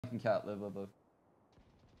Cat, live.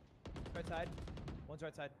 Right side. One's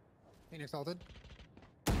right side. Phoenix ulted.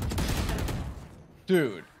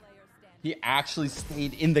 Dude, he actually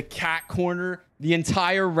stayed in the cat corner the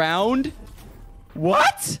entire round?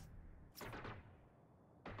 What?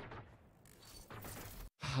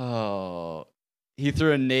 Oh, he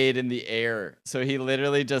threw a nade in the air. So he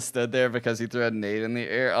literally just stood there because he threw a nade in the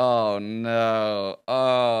air. Oh no.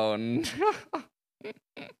 Oh no.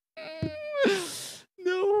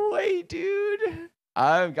 No way, dude.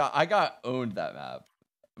 I got owned that map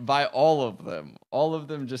by all of them. All of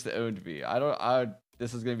them just owned me.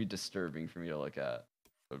 This is gonna be disturbing for me to look at.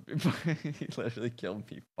 He literally killed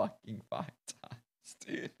me fucking 5 times,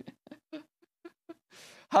 dude.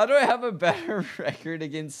 How do I have a better record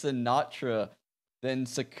against Sinatra than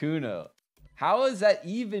Sykkuno? How is that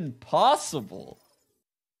even possible?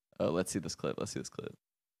 Oh, let's see this clip.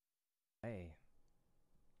 Hey.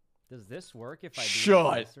 Does this work if I do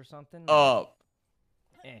Shut this or something? up.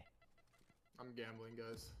 Eh. I'm gambling,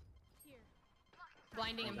 guys.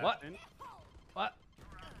 Blinding him. What? What?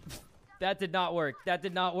 That did not work.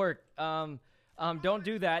 Don't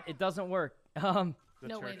do that. It doesn't work. No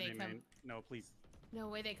way they come. No, please. No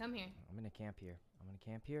way they come here. I'm gonna camp here.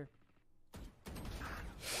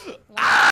 Wow.